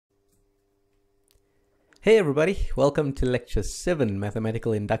Hey everybody, welcome to lecture 7,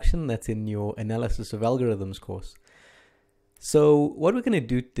 Mathematical Induction. That's in your Analysis of Algorithms course. So what we're going to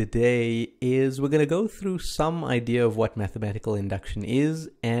do today is we're going to go through some idea of what mathematical induction is,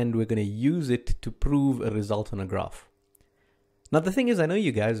 and we're going to use it to prove a result on a graph. Now the thing is, I know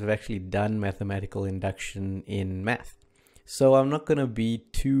you guys have actually done mathematical induction in math, so I'm not going to be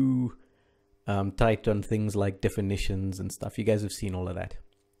too tight on things like definitions and stuff. You guys have seen all of that.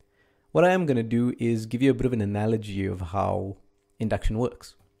 What I am going to do is give you a bit of an analogy of how induction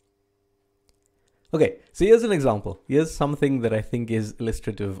works. Okay, so here's an example. Here's something that I think is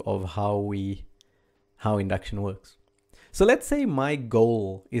illustrative of how induction works. So let's say my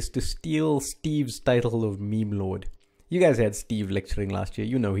goal is to steal Steve's title of meme lord. You guys had Steve lecturing last year.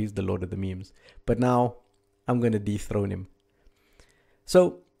 You know he's the lord of the memes. But now I'm going to dethrone him.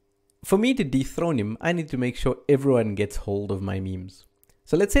 So for me to dethrone him, I need to make sure everyone gets hold of my memes.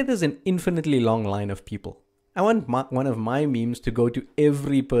 So let's say there's an infinitely long line of people. I want one of my memes to go to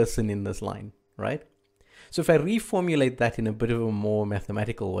every person in this line, right? So if I reformulate that in a bit of a more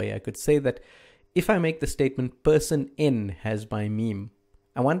mathematical way, I could say that if I make the statement person n has my meme,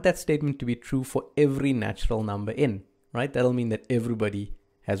 I want that statement to be true for every natural number n, right? That'll mean that everybody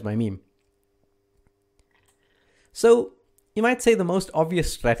has my meme. So you might say the most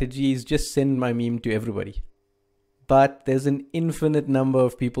obvious strategy is just send my meme to everybody. But there's an infinite number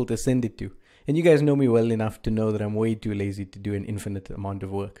of people to send it to. And you guys know me well enough to know that I'm way too lazy to do an infinite amount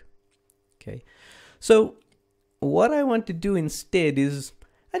of work. Okay. So what I want to do instead is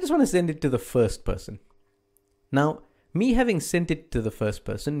I just want to send it to the first person. Now, me having sent it to the first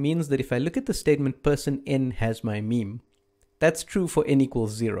person means that if I look at the statement person n has my meme, that's true for n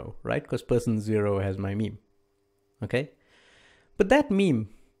equals 0, right? Because person 0 has my meme. Okay. But that meme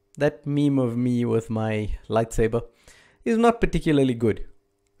of me with my lightsaber is not particularly good.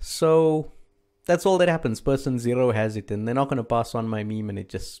 So that's all that happens. Person 0 has it, and they're not going to pass on my meme, and it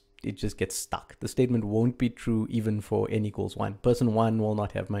just gets stuck. The statement won't be true even for n equals 1. Person 1 will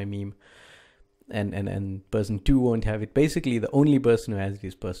not have my meme, and person 2 won't have it. Basically, the only person who has it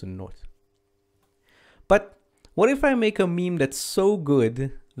is person 0. But what if I make a meme that's so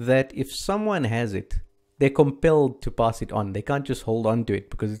good that if someone has it, they're compelled to pass it on. They can't just hold on to it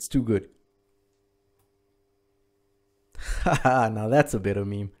because it's too good. Haha, now that's a better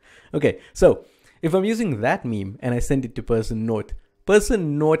meme. Okay, so if I'm using that meme and I send it to person 0,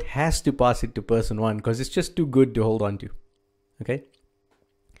 person 0 has to pass it to person 1 because it's just too good to hold on to. Okay?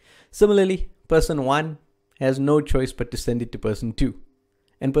 Similarly, person 1 has no choice but to send it to person 2.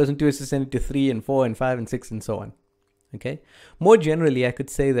 And person 2 has to send it to 3 and 4 and 5 and 6 and so on. Okay? More generally, I could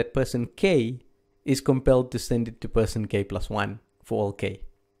say that person k is compelled to send it to person k plus 1 for all k.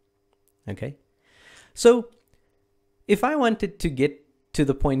 Okay? So if I wanted to get to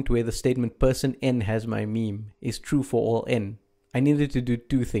the point where the statement person n has my meme is true for all n, I needed to do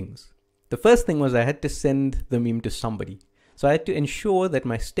two things. The first thing was I had to send the meme to somebody. So I had to ensure that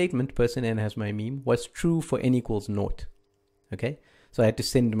my statement person n has my meme was true for n equals 0. Okay? So I had to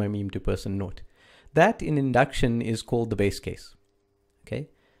send my meme to person 0. That in induction is called the base case. Okay?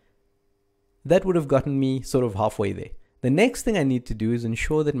 That would have gotten me sort of halfway there. The next thing I need to do is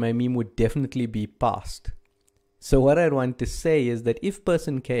ensure that my meme would definitely be passed. So what I'd want to say is that if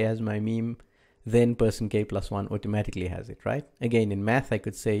person k has my meme, then person k plus 1 automatically has it, right? Again, in math, I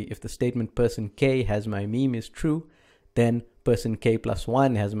could say if the statement person k has my meme is true, then person k plus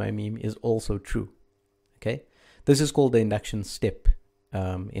 1 has my meme is also true. Okay? This is called the induction step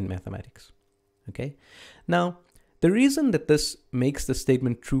in mathematics. Okay? Now, the reason that this makes the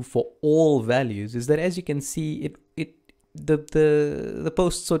statement true for all values is that, as you can see, the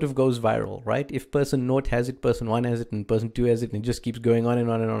post sort of goes viral, right? If person 0 has it, person 1 has it, and person 2 has it, and it just keeps going on and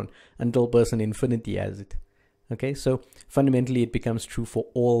on and on until person infinity has it. Okay, so fundamentally it becomes true for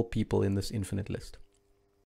all people in this infinite list.